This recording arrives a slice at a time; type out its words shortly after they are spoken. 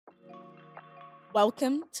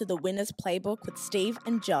Welcome to the Winner's Playbook with Steve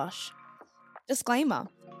and Josh. Disclaimer: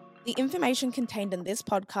 the information contained in this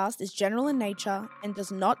podcast is general in nature and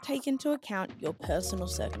does not take into account your personal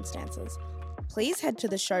circumstances. Please head to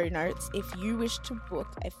the show notes if you wish to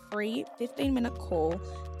book a free 15-minute call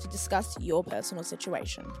to discuss your personal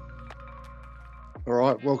situation. All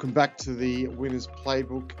right, welcome back to the Winner's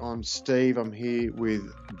Playbook. I'm Steve. I'm here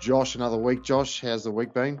with Josh another week. Josh, how's the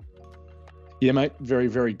week been? Yeah, mate, very,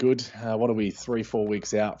 very good. What are we, 3-4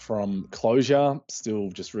 weeks out from closure? Still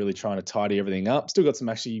just really trying to tidy everything up. Still got some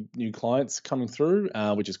actually new clients coming through,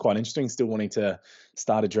 which is quite interesting. Still wanting to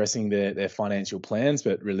start addressing their financial plans,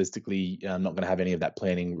 but realistically, I'm not going to have any of that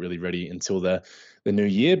planning really ready until the new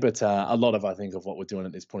year. But a lot of, I think, of what we're doing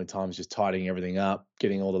at this point in time is just tidying everything up,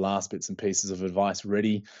 getting all the last bits and pieces of advice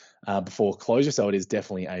ready before closure. So it is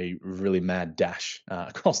definitely a really mad dash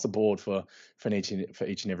across the board for each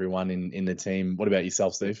and every one in the team. What about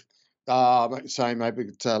yourself, Steve? Same,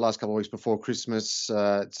 mate. Last couple of weeks before Christmas,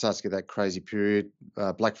 it starts to get that crazy period.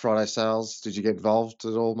 Black Friday sales. Did you get involved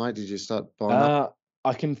at all, mate? Did you start buying up?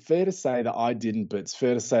 I can fair to say that I didn't, but it's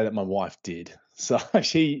fair to say that my wife did. So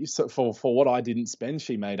for what I didn't spend,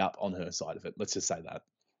 she made up on her side of it. Let's just say that.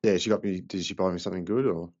 Yeah, she got me. Did she buy me something good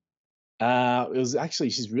or? It was actually,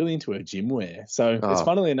 she's really into her gym wear. So it's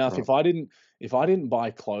funnily enough, right. if I didn't buy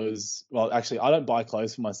clothes, well, actually, I don't buy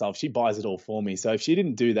clothes for myself. She buys it all for me. So if she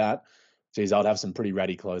didn't do that, geez, I'd have some pretty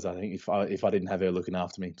ratty clothes, I think, if I didn't have her looking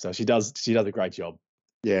after me. So she does a great job.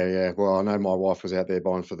 Yeah. Well, I know my wife was out there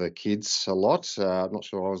buying for the kids a lot. I'm not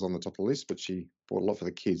sure I was on the top of the list, but she bought a lot for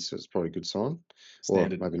the kids, so it's probably a good sign.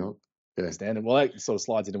 Standard. Or maybe not. Yeah. Standard. Well, that sort of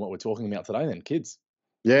slides into what we're talking about today then, kids.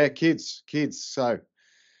 Yeah, kids. So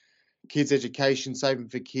kids' education, saving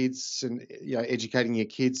for kids, and educating your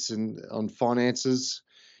kids and on finances.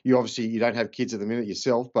 You don't have kids at the minute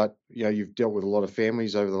yourself, but you've dealt with a lot of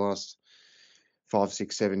families over the last 5,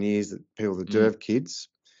 6, 7 years that people that do have kids.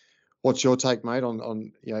 What's your take, mate,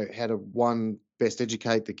 on how to, one, best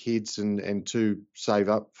educate the kids and two, save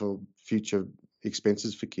up for future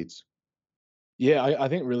expenses for kids? Yeah, I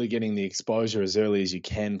think really getting the exposure as early as you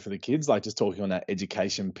can for the kids, like just talking on that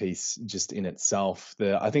education piece just in itself.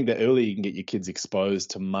 I think the earlier you can get your kids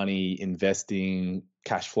exposed to money, investing,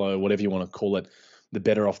 cash flow, whatever you want to call it, the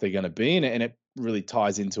better off they're going to be. And it really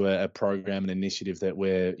ties into a program and initiative that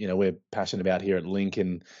we're passionate about here at Link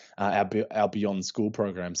and our Beyond School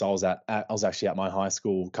program. So I was actually at my high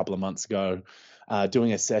school a couple of months ago,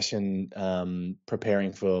 doing a session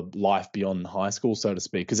preparing for life beyond high school, so to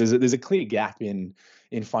speak, because there's a clear gap in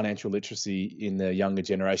financial literacy in the younger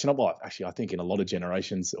generation. Well, actually, I think in a lot of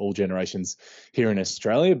generations, all generations here in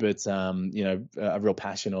Australia, but a real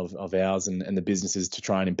passion of ours and the businesses to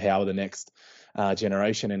try and empower the next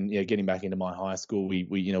generation. And getting back into my high school,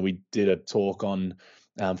 we did a talk on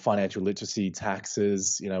financial literacy,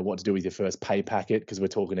 taxes, what to do with your first pay packet, because we're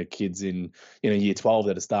talking to kids in year 12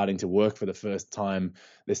 that are starting to work for the first time.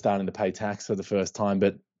 They're starting to pay tax for the first time,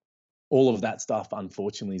 but all of that stuff,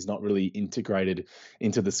 unfortunately, is not really integrated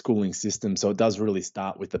into the schooling system. So it does really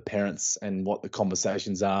start with the parents and what the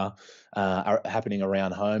conversations are happening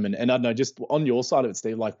around home. And I don't know, just on your side of it,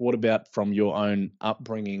 Steve, like what about from your own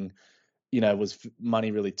upbringing? Was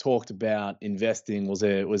money really talked about? Investing, was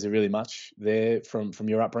there really much there from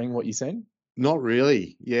your upbringing? What you seen? Not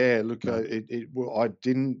really. Yeah, look, No. I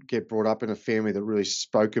didn't get brought up in a family that really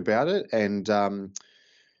spoke about it, and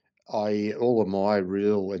all of my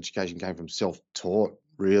real education came from self-taught,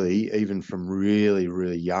 really, even from really,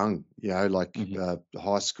 really young.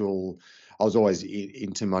 High school, I was always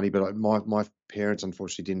into money, but my parents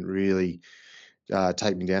unfortunately didn't really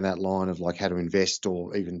take me down that line of like how to invest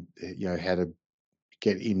or even how to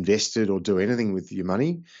get invested or do anything with your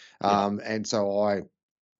money. And so I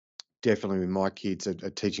definitely with my kids are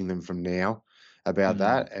teaching them from now about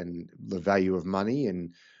that and the value of money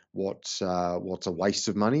and what's a waste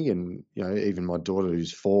of money. And even my daughter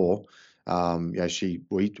who's 4,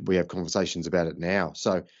 we have conversations about it now.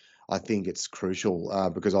 So I think it's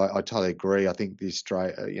crucial because I totally agree. I think the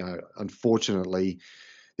Australia, unfortunately,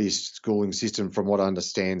 this schooling system, from what I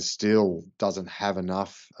understand, still doesn't have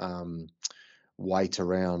enough weight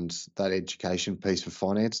around that education piece for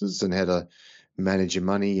finances and how to manage your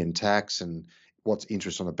money and tax and what's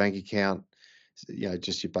interest on a bank account,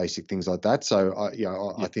 just your basic things like that. So,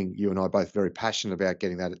 I think you and I are both very passionate about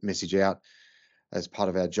getting that message out as part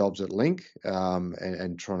of our jobs at Link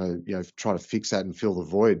and trying to fix that and fill the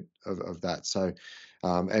void of that. So,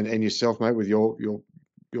 and yourself, mate, with your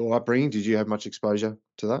upbringing, did you have much exposure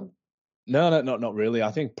to that? No, not really.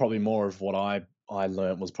 I think probably more of what I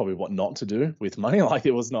learned was probably what not to do with money. Like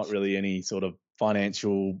there was not really any sort of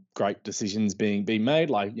financial great decisions being made.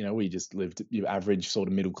 Like, we just lived your average sort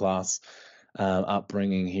of middle class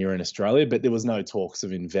upbringing here in Australia, but there was no talks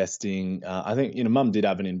of investing. I think, Mum did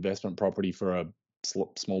have an investment property for a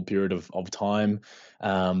small period of time,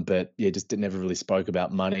 but yeah, just never really spoke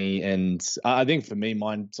about money. And I think for me,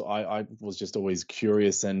 I was just always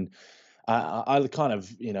curious, and I kind of,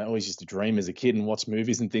 always used to dream as a kid and watch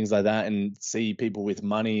movies and things like that, and see people with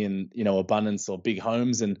money and, abundance or big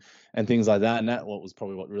homes and things like that. And that was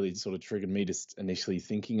probably what really sort of triggered me just initially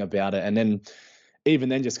thinking about it. And then even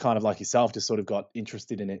then, just kind of like yourself, just sort of got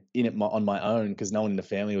interested in it on my own, because no one in the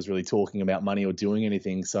family was really talking about money or doing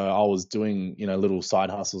anything. So I was doing, little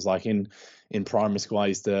side hustles. Like in primary school, I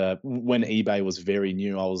used to, when eBay was very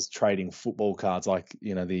new, I was trading football cards, like,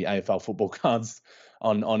 the AFL football cards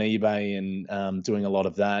on eBay, and doing a lot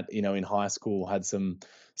of that. In high school, had some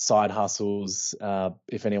side hustles.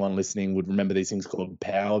 If anyone listening would remember these things called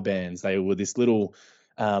power bands, they were this little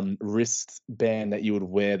wristband that you would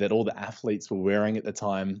wear that all the athletes were wearing at the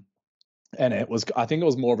time. And I think it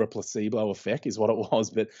was more of a placebo effect is what it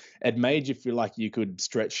was, but it made you feel like you could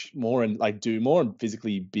stretch more and like do more and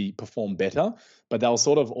physically perform better. But that was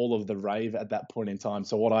sort of all of the rave at that point in time.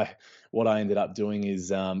 So what I ended up doing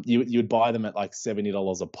is you'd buy them at like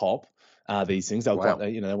 $70 a pop. These things, Wow.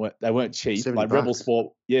 They weren't cheap. Like $70.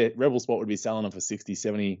 Rebel Sport would be selling them for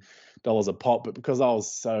 $60, $70 a pop. But because I was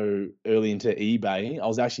so early into eBay, I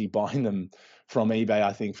was actually buying them from eBay,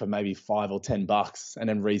 I think, for maybe $5 or $10, and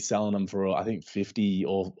then reselling them for, I think, 50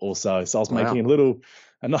 or so. So I was making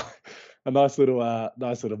a nice little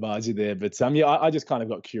margin there. But yeah, I just kind of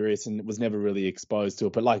got curious and was never really exposed to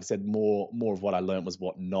it. But like I said, more of what I learned was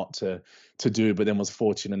what not to do. But then was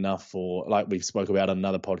fortunate enough for, like we spoke about on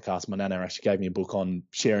another podcast, my nana actually gave me a book on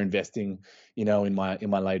share investing, in my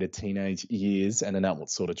later teenage years, and then that what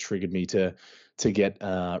sort of triggered me to get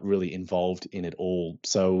really involved in it all.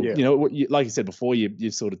 So Yeah. like you said before,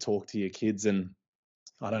 you sort of talk to your kids, and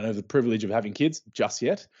I don't have the privilege of having kids just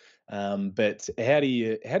yet. But how do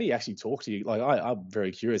you actually talk to you? Like, I'm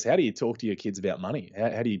very curious. How do you talk to your kids about money?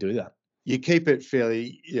 How do you do that? You keep it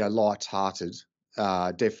fairly, light-hearted.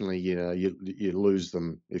 Definitely, you lose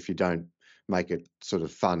them if you don't make it sort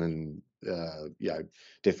of fun, and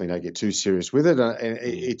definitely don't get too serious with it. And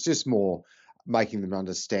it's just more making them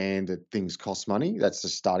understand that things cost money. That's the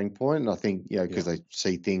starting point. And I think, because they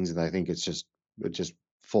see things and they think it just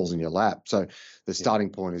falls in your lap. So the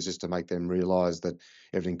starting point is just to make them realize that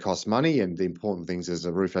everything costs money, and the important things is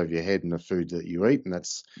a roof over your head and the food that you eat. And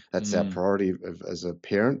that's our priority as a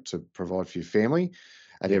parent, to provide for your family,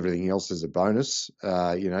 and everything else is a bonus,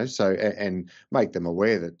 so, and make them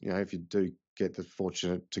aware that, if you do get the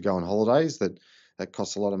fortunate to go on holidays, that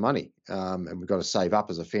costs a lot of money. And we've got to save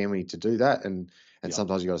up as a family to do that. And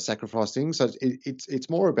sometimes you've got to sacrifice things. So it's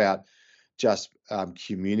more about just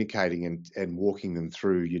communicating and walking them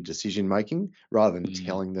through your decision making, rather than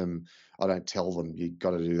telling them. I don't tell them you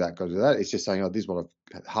got to do that, got to do that. It's just saying, this is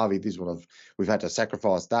what we've had to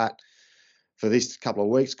sacrifice that for this couple of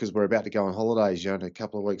weeks because we're about to go on holidays, in a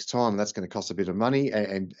couple of weeks' time, and that's going to cost a bit of money,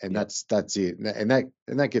 and that's it. And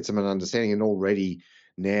that gets them an understanding. And already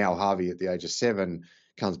now, Harvey, at the age of 7,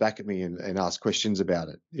 comes back at me and asks questions about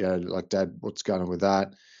it. Like, Dad, what's going on with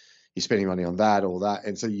that? You're spending money on that or that.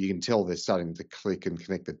 And so you can tell they're starting to click and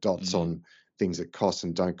connect the dots on things that cost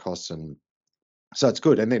and don't cost. And so it's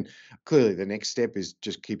good. And then clearly the next step is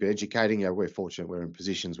just keep educating. We're fortunate we're in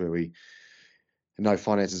positions where we know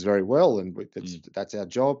finances very well, and that's our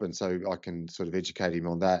job. And so I can sort of educate him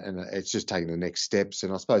on that. And it's just taking the next steps.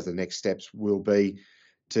 And I suppose the next steps will be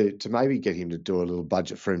to maybe get him to do a little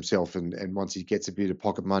budget for himself. And once he gets a bit of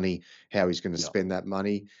pocket money, how he's going to spend that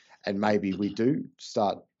money. And maybe we do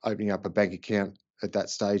start opening up a bank account at that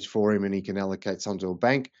stage for him, and he can allocate some to a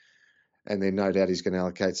bank, and then no doubt he's going to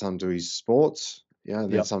allocate some to his sports,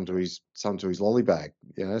 and then some to his lolly bag,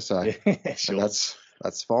 So sure.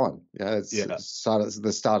 That's fine. It's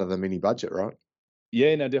the start of the mini budget, right?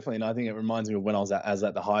 Yeah, no, definitely. And I think it reminds me of when I was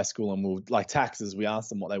at the high school, and we were, like, taxes. We asked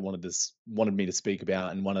them what they wanted me to speak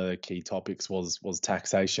about, and one of the key topics was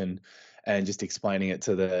taxation, and just explaining it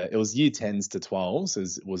to it was year 10s to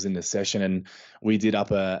 12s was in the session, and we did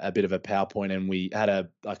up a bit of a PowerPoint, and we had a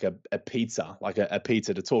pizza, a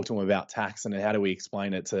pizza to talk to them about tax, and how do we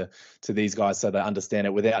explain it to these guys so they understand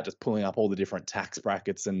it without just pulling up all the different tax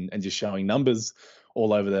brackets and just showing numbers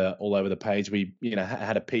all over the page. We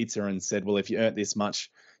had a pizza and said, well, if you earn this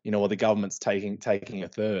much, well, the government's taking a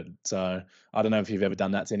third. So I don't know if you've ever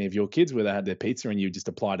done that to any of your kids, where they had their pizza and you just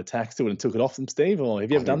applied a tax to it and took it off them, Steve, or have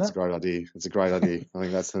you ever done that? It's a great idea. It's a great idea. I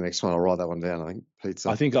think that's the next one. I'll write that one down. I think pizza.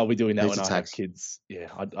 I think I'll be doing that when I tax. have kids. Yeah,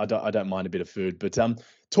 I don't mind a bit of food, but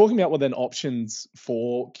talking about what then options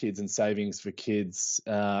for kids and savings for kids.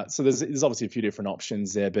 So there's obviously a few different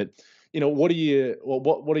options there, but what do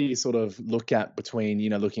you sort of look at between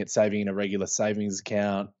looking at saving in a regular savings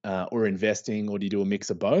account or investing, or do you do a mix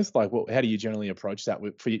of both? Like, how do you generally approach that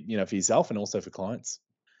for yourself and also for clients?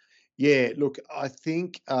 Yeah, look, I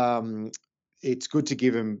think it's good to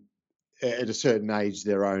give them at a certain age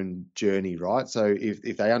their own journey, right? So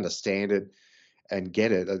if they understand it and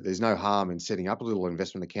get it, there's no harm in setting up a little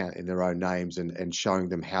investment account in their own names and showing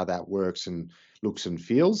them how that works and looks and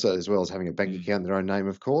feels, as well as having a bank account in their own name,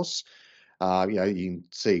 of course. You can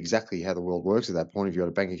see exactly how the world works at that point. If you've got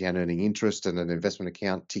a bank account earning interest and an investment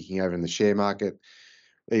account ticking over in the share market,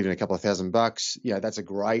 even a couple of $1,000, that's a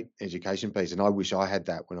great education piece. And I wish I had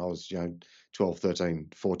that when I was, 12, 13,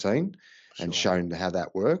 14 and shown how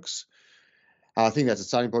that works. I think that's a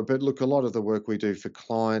starting point. But look, a lot of the work we do for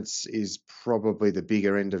clients is probably the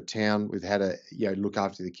bigger end of town with how to, look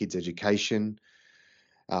after the kids' education,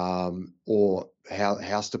 or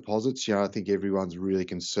house deposits. I think everyone's really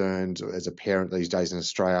concerned as a parent these days in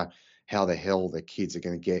Australia how the hell their kids are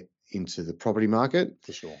going to get into the property market.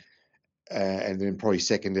 For sure. And then probably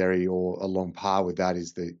secondary or along par with that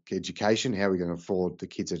is the education. How are we going to afford the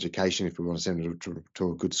kids' education if we want to send them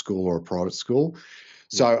to a good school or a private school?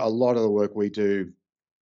 So a lot of the work we do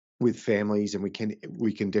with families, and we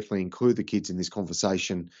can definitely include the kids in this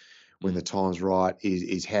conversation when the time's right,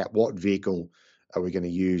 is what vehicle are we going to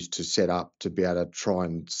use to set up to be able to try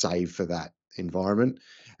and save for that environment.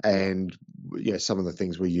 And some of the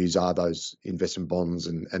things we use are those investment bonds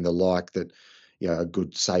and the like that are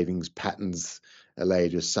good savings patterns, allow you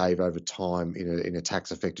to save over time in a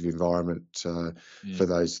tax effective environment for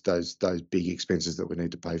those big expenses that we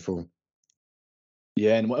need to pay for.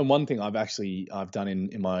 Yeah, and one thing I've done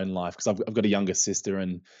in my own life, because I've got a younger sister,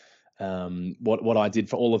 and what I did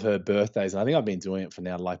for all of her birthdays, and I think I've been doing it for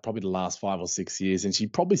now like probably the last 5 or 6 years, and she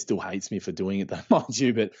probably still hates me for doing it though, mind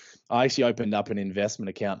you, but I actually opened up an investment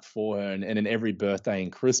account for her, and in every birthday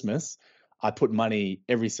and Christmas, I put money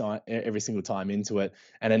every single time into it.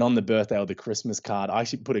 And then on the birthday or the Christmas card, I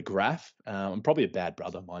actually put a graph. I'm probably a bad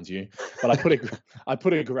brother, mind you, but I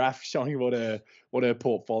put a graph showing what her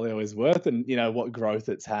portfolio is worth, and what growth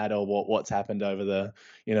it's had, or what's happened over the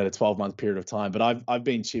the 12-month period of time. But I've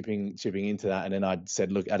been chipping into that, and then I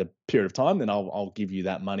said, look, at a period of time, then I'll give you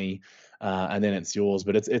that money, and then it's yours.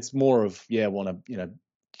 But it's more of want to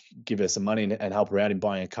give her some money and help her out in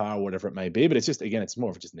buying a car or whatever it may be. But it's just, again, it's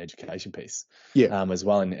more of just an education piece, as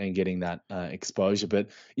well, and getting that exposure. But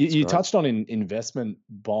you touched on investment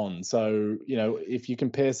bonds. So, if you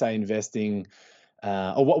compare, say, investing,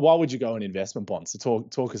 or why would you go in investment bonds? So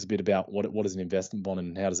talk us a bit about what is an investment bond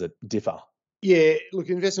and how does it differ? Yeah, look,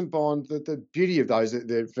 investment bond, the beauty of those,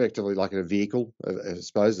 they're effectively like a vehicle, I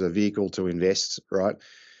suppose, a vehicle to invest, right?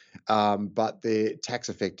 But they're tax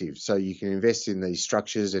effective. So you can invest in these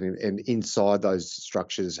structures, and inside those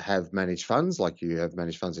structures have managed funds, like you have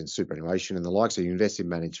managed funds in superannuation and the like. So you invest in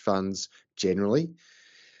managed funds generally.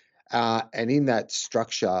 And in that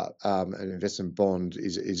structure, an investment bond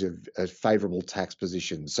is a favourable tax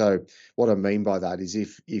position. So what I mean by that is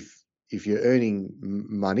if you're earning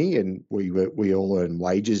money, and we all earn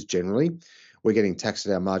wages generally, we're getting taxed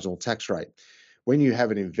at our marginal tax rate. When you have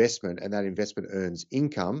an investment and that investment earns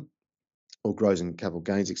income or grows in capital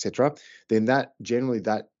gains, etc., then that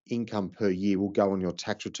income per year will go on your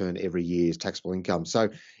tax return every year as taxable income. So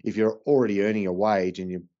if you're already earning a wage and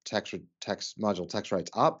your marginal tax rate's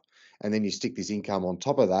up, and then you stick this income on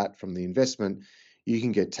top of that from the investment, you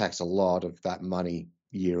can get taxed a lot of that money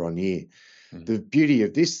year on year. The beauty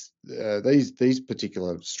of these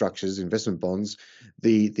particular structures, investment bonds,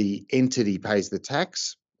 the entity pays the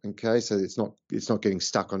tax. Okay, so it's not getting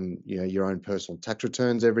stuck on your own personal tax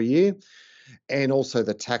returns every year, and also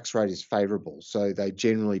the tax rate is favourable. So they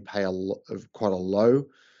generally pay quite a low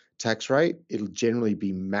tax rate. It'll generally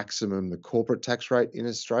be maximum the corporate tax rate in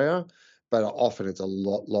Australia, but often it's a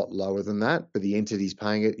lot lower than that. But the entity's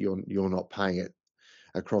paying it, you're not paying it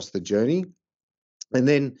across the journey. And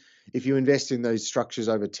then if you invest in those structures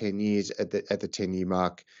over 10 years, at the 10-year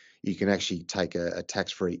mark, you can actually take a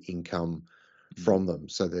tax-free income from them.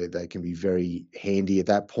 So they can be very handy at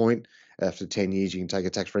that point. After 10 years, you can take a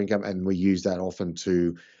tax-free income, and we use that often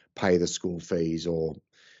to pay the school fees or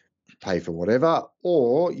pay for whatever.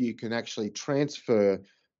 Or you can actually transfer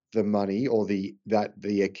the money or the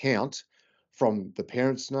account from the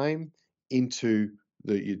parent's name into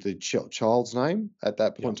the child's name at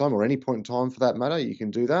that point in time, or any point in time for that matter. You can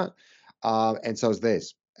do that, and so is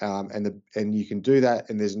theirs. And you can do that,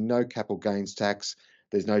 and there's no capital gains tax,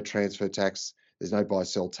 there's no transfer tax, There's no buy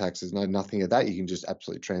sell tax. There's nothing of that. You can just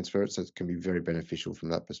absolutely transfer it. So it can be very beneficial from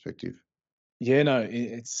that perspective. Yeah, no,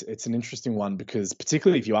 it's an interesting one because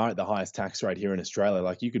particularly if you are at the highest tax rate here in Australia,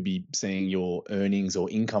 like you could be seeing your earnings or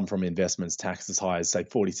income from investments taxed as high as say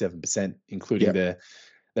 47%, including Yep.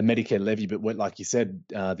 the Medicare levy. But like you said,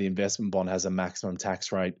 the investment bond has a maximum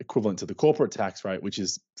tax rate equivalent to the corporate tax rate, which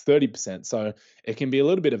is 30%. So it can be a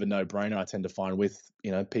little bit of a no-brainer, I tend to find, with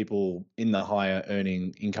people in the higher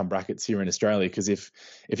earning income brackets here in Australia. Because if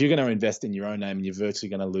you're going to invest in your own name, and you're virtually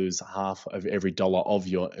going to lose half of every dollar of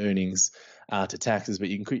your earnings to taxes, but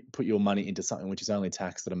you can put your money into something which is only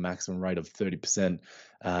taxed at a maximum rate of 30%.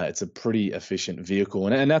 It's a pretty efficient vehicle,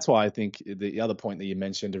 and that's why I think the other point that you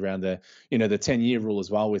mentioned around the 10-year rule as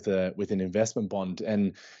well with an investment bond,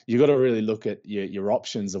 and you got to really look at your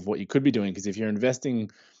options of what you could be doing, because if you're investing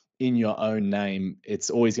in your own name,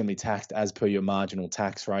 it's always going to be taxed as per your marginal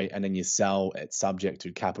tax rate, and then you sell it's subject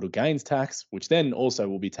to capital gains tax, which then also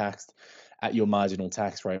will be taxed at your marginal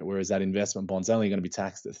tax rate, whereas that investment bond's only going to be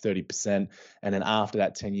taxed at 30%, and then after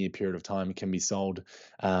that 10-year period of time, it can be sold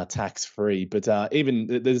tax-free. But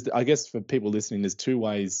even there's, I guess, for people listening, there's two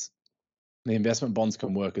ways the investment bonds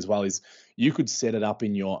can work as well. Is you could set it up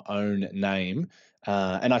in your own name,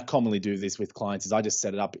 and I commonly do this with clients, is I just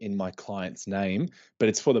set it up in my client's name, but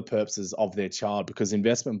it's for the purposes of their child, because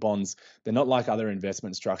investment bonds, they're not like other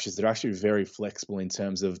investment structures. They're actually very flexible in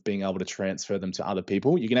terms of being able to transfer them to other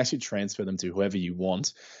people. You can actually transfer them to whoever you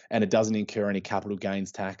want, and it doesn't incur any capital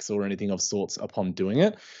gains tax or anything of sorts upon doing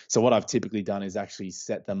it. So what I've typically done is actually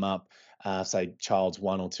set them up, say child's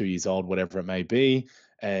 1 or 2 years old, whatever it may be,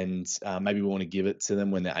 and maybe we want to give it to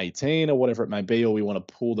them when they're 18 or whatever it may be, or we want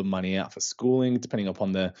to pull the money out for schooling, depending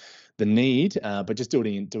upon the need. But just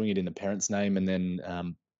doing it in the parent's name, and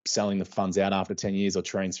then selling the funds out after 10 years, or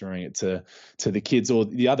transferring it to the kids. Or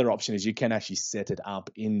the other option is you can actually set it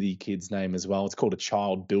up in the kid's name as well. It's called a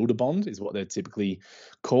child builder bond, is what they're typically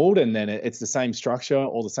called, and then it's the same structure,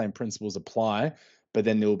 all the same principles apply. But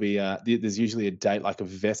then there'll be there's usually a date, like a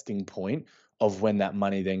vesting point, of when that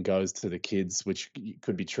money then goes to the kids, which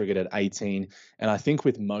could be triggered at 18. And I think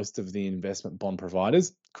with most of the investment bond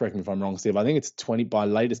providers, correct me if I'm wrong, Steve, I think it's 20 by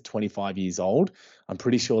latest 25 years old. I'm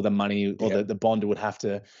pretty sure the money or the bond would have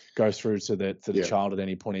to go through to the child at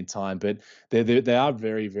any point in time. But they are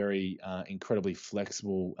very, very incredibly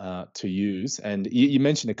flexible to use. And you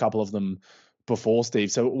mentioned a couple of them before,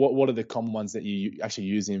 Steve. So what are the common ones that you actually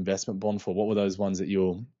use the investment bond for? What were those ones that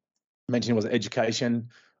you're mentioning? Was it education,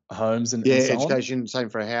 homes, and so education, same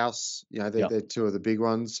for a house. They're two of the big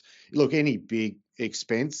ones. Look, any big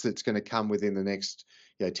expense that's going to come within the next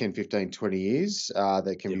 10, 15, 20 years,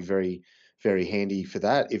 that can be very, very handy for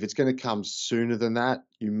that. If it's going to come sooner than that,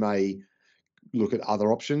 you may look at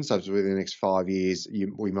other options. So within the next 5 years,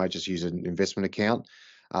 we may just use an investment account.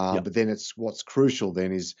 But then what's crucial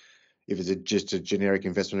then is, if it's just a generic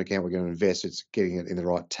investment account we're going to invest, it's getting it in the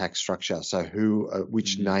right tax structure. So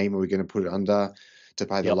which name are we going to put it under to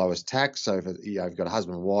pay the lowest tax? So if you've got a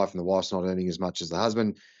husband and wife, and the wife's not earning as much as the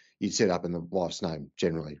husband, you'd set up in the wife's name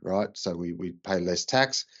generally, right? So we pay less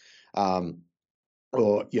tax.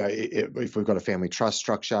 Or if we've got a family trust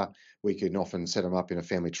structure, we can often set them up in a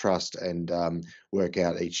family trust and work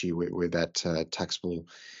out each year where that taxable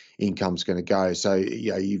income's going to go. So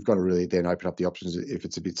you've got to really then open up the options if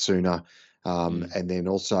it's a bit sooner. And then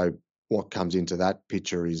also what comes into that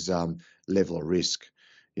picture is level of risk.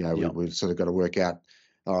 We've sort of got to work out,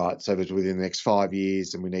 all right, so if it's within the next 5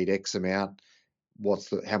 years and we need X amount,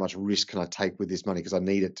 how much risk can I take with this money? Because I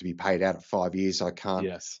need it to be paid out at 5 years. So I can't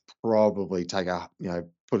probably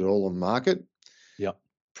put it all on the market. Yep.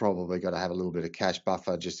 Probably got to have a little bit of cash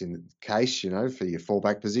buffer just in case, for your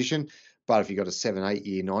fallback position. But if you've got a 7, 8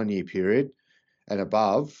 year, 9 year period and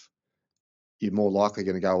above, you're more likely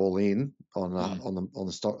going to go all in on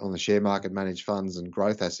the stock, on the share market, managed funds and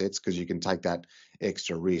growth assets, because you can take that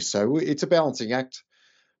extra risk. So it's a balancing act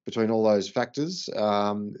between all those factors.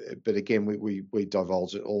 But again, we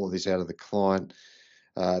divulge all of this out of the client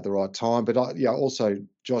at the right time. But also,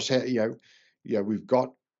 Josh, we've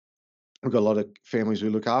got a lot of families we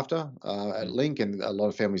look after at Link, and a lot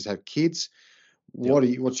of families have kids.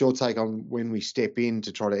 What's your take on when we step in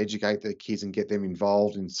to try to educate the kids and get them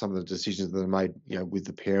involved in some of the decisions that are made, with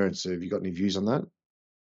the parents? Have you got any views on that?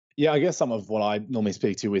 Yeah, I guess some of what I normally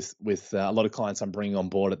speak to with a lot of clients I'm bringing on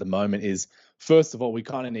board at the moment is, first of all, we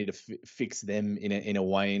kind of need to fix them in a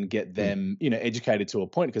way and get them, educated to a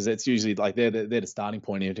point, because it's usually like they're the starting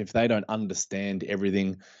point. And if they don't understand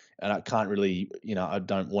everything and I can't really, I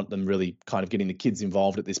don't want them really kind of getting the kids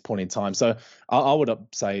involved at this point in time. So I would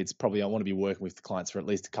say it's probably, I want to be working with the clients for at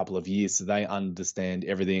least a couple of years so they understand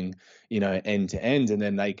everything, end to end, and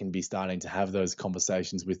then they can be starting to have those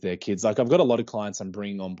conversations with their kids. Like I've got a lot of clients I'm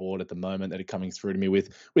bringing on board at the moment that are coming through to me with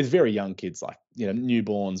very young kids, like,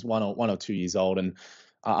 newborns, 1 or 2 years old. And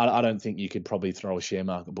I don't think you could probably throw a share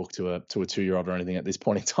market book to a 2-year-old or anything at this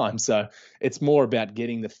point in time. So it's more about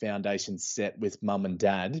getting the foundation set with mum and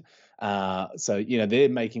dad. So they're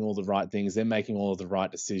making all the right things, they're making all of the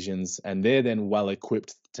right decisions, and they're then well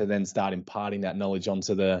equipped to then start imparting that knowledge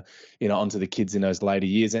onto the kids in those later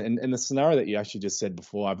years. And the scenario that you actually just said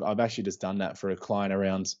before, I've actually just done that for a client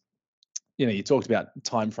around. You talked about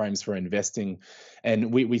timeframes for investing,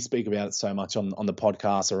 and we speak about it so much on the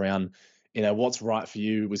podcast around, what's right for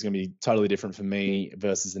you was going to be totally different for me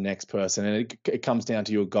versus the next person. And it comes down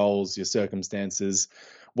to your goals, your circumstances,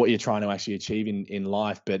 what you're trying to actually achieve in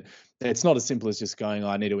life. But it's not as simple as just going,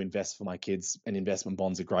 I need to invest for my kids, and investment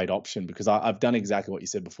bond's a great option, because I've done exactly what you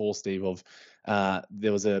said before, Steve, of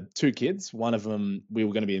there was 2 kids. One of them we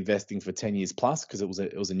were going to be investing for 10 years plus because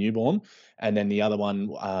it was a newborn. And then the other one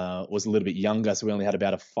was a little bit younger. So we only had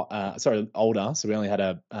about older. So we only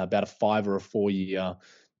had about a 5 or a 4 year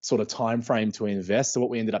sort of time frame to invest. So what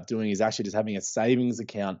we ended up doing is actually just having a savings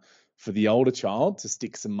account for the older child to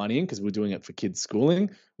stick some money in, because we're doing it for kids' schooling.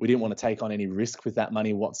 We didn't want to take on any risk with that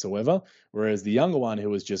money whatsoever. Whereas the younger one, who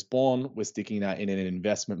was just born, we're sticking that in an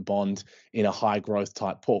investment bond in a high growth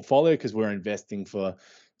type portfolio, because we're investing for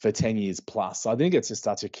 10 years plus. So I think it's just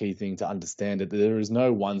such a key thing to understand that there is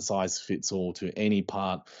no one size fits all to any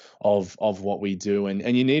part of what we do.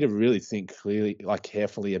 And you need to really think clearly, like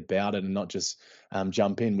carefully about it, and not just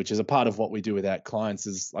jump in, which is a part of what we do with our clients.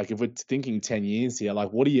 Is like, if we're thinking 10 years here,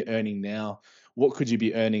 like what are you earning now? What could you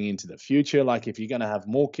be earning into the future? Like if you're going to have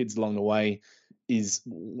more kids along the way, is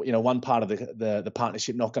one part of the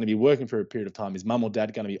partnership not going to be working for a period of time? Is mum or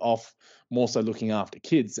dad going to be off more so looking after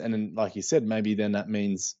kids? And then, like you said, maybe then that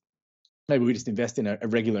means maybe we just invest in a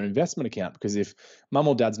regular investment account, because if mum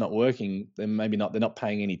or dad's not working, then maybe they're not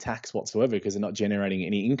paying any tax whatsoever because they're not generating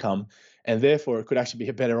any income. And therefore, it could actually be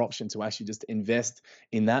a better option to actually just invest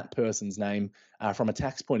in that person's name from a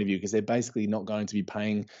tax point of view, because they're basically not going to be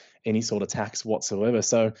paying any sort of tax whatsoever.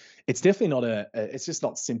 So it's definitely not it's just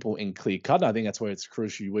not simple and clear cut. And I think that's where it's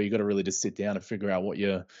crucial, where you got to really just sit down and figure out what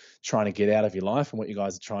you're trying to get out of your life and what you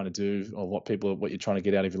guys are trying to do, or what you're trying to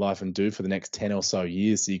get out of your life and do for the next 10 or so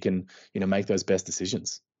years, so you can, make those best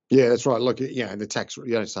decisions. Yeah, that's right. Look, the tax,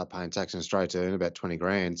 you don't start paying tax in Australia to earn about 20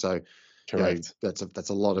 grand. So correct. That's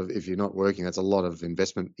a lot of, if you're not working, that's a lot of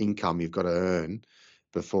investment income you've got to earn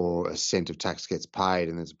before a cent of tax gets paid,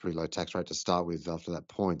 and there's a pretty low tax rate to start with after that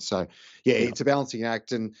point. So it's a balancing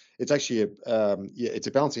act, and it's actually it's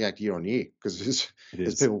a balancing act year on year, because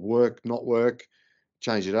as people work, not work,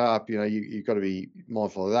 change it up. You've got to be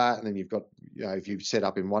mindful of that. And then you've got, if you've set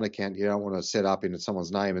up in one account, you don't want to set up in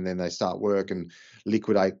someone's name and then they start work and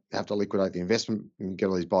have to liquidate the investment and get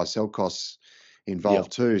all these buy sell costs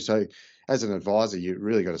involved too. So as an advisor, you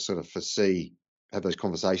really got to sort of have those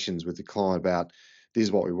conversations with the client about, this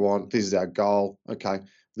is what we want, this is our goal. Okay,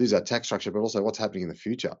 this is our tax structure, but also what's happening in the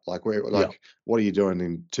future. Like what are you doing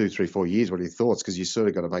in 2, 3, 4 years? What are your thoughts? Because you sort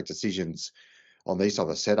of got to make decisions on these type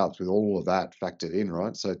of setups with all of that factored in,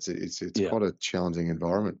 right? So it's quite a challenging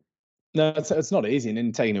environment. No, it's not easy. And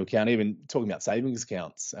then taking into account, even talking about savings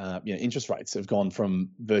accounts, interest rates have gone from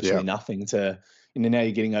virtually nothing to, now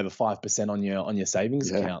you're getting over 5% on your savings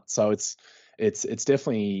account. So it's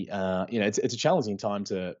definitely, it's a challenging time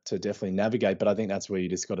to definitely navigate. But I think that's where you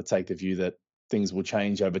just got to take the view that things will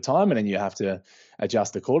change over time, and then you have to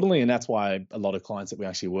adjust accordingly. And that's why a lot of clients that we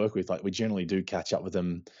actually work with, like, we generally do catch up with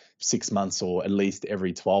them 6 months or at least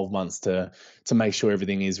every 12 months to make sure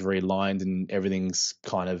everything is realigned and everything's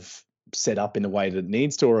kind of set up in the way that it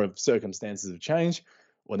needs to, or if circumstances have changed,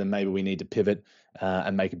 or then maybe we need to pivot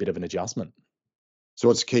and make a bit of an adjustment. So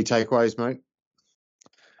what's the key takeaways, mate?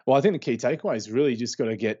 Well, I think the key takeaway is really just got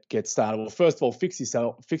to get started. Well, first of all, fix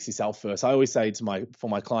yourself first. I always say for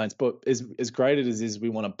my clients, but as great as it is, we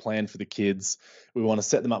want to plan for the kids. We want to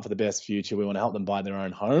set them up for the best future. We want to help them buy their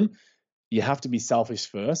own home. You have to be selfish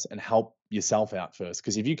first and help yourself out first.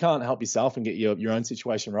 Because if you can't help yourself and get your own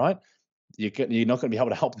situation right, you're not going to be able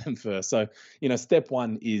to help them first. So, step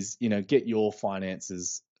one is, get your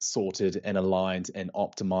finances sorted and aligned and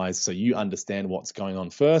optimized, so you understand what's going on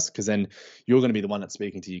first, because then you're going to be the one that's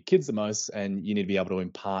speaking to your kids the most, and you need to be able to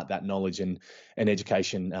impart that knowledge and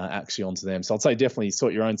education actually onto them. So I'd say definitely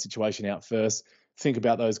sort your own situation out first. Think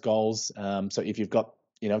about those goals. So if you've got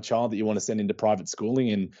a child that you want to send into private schooling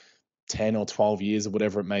in 10 or 12 years or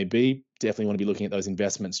whatever it may be, definitely want to be looking at those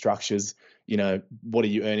investment structures. You know, what are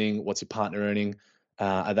you earning? What's your partner earning?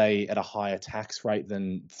 Are they at a higher tax rate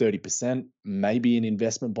than 30%? Maybe an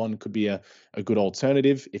investment bond could be a good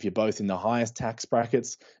alternative. If you're both in the highest tax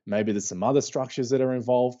brackets, maybe there's some other structures that are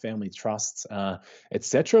involved, family trusts,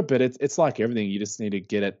 etc. But it's like everything. You just need to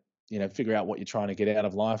get it, figure out what you're trying to get out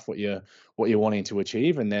of life, what you're wanting to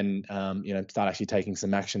achieve, and then start actually taking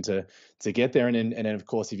some action to get there. And then of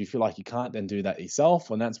course, if you feel like you can't, then do that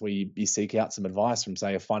yourself. And that's where you seek out some advice from,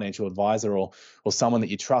 say, a financial advisor or someone that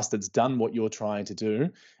you trust that's done what you're trying to do,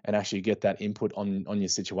 and actually get that input on your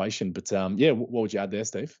situation. But what would you add there,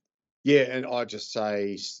 Steve? Yeah, and I just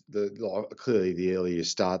say clearly the earlier you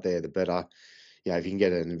start there, the better. If you can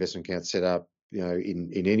get an investment account set up,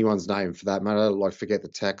 in anyone's name for that matter, like forget the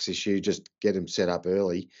tax issue, just get them set up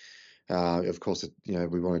early. Of course,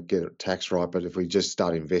 we want to get it tax right, but if we just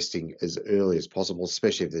start investing as early as possible,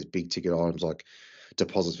 especially if there's big ticket items like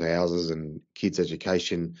deposits for houses and kids'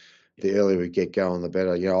 education, the earlier we get going, the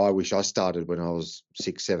better. I wish I started when I was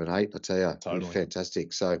 6, 7, 8. I tell you, totally. It was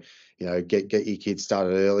fantastic. So, get your kids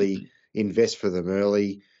started early, invest for them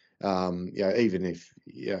early. Even if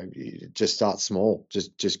just start small,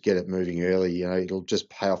 just get it moving early. It'll just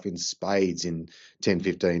pay off in spades in 10,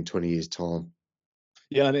 15, 20 years time.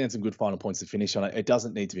 Yeah, I think that's some good final points to finish on. It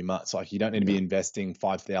doesn't need to be much. Like, you don't need to be investing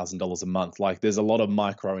 $5,000 a month. Like, there's a lot of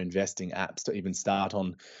micro investing apps to even start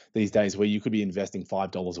on these days where you could be investing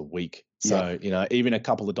 $5 a week. So, even a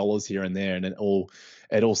couple of dollars here and there, and it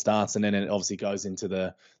all starts, and then it obviously goes into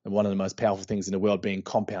the one of the most powerful things in the world, being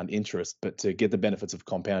compound interest. But to get the benefits of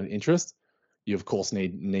compound interest, you of course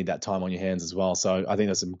need that time on your hands as well. So I think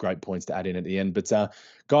there's some great points to add in at the end. But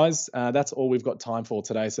guys, that's all we've got time for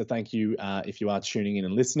today. So thank you if you are tuning in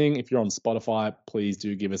and listening. If you're on Spotify, please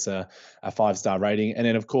do give us a 5-star rating. And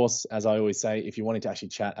then of course, as I always say, if you wanted to actually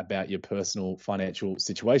chat about your personal financial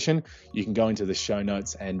situation, you can go into the show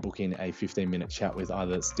notes and book in a 15-minute chat with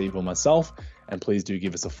either Steve or myself. And please do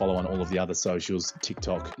give us a follow on all of the other socials,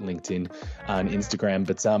 TikTok, LinkedIn, and Instagram.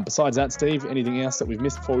 But besides that, Steve, anything else that we've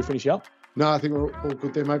missed before we finish up? No, I think we're all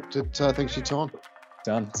good there, mate. Thanks for your time.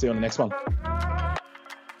 Done. See you on the next one.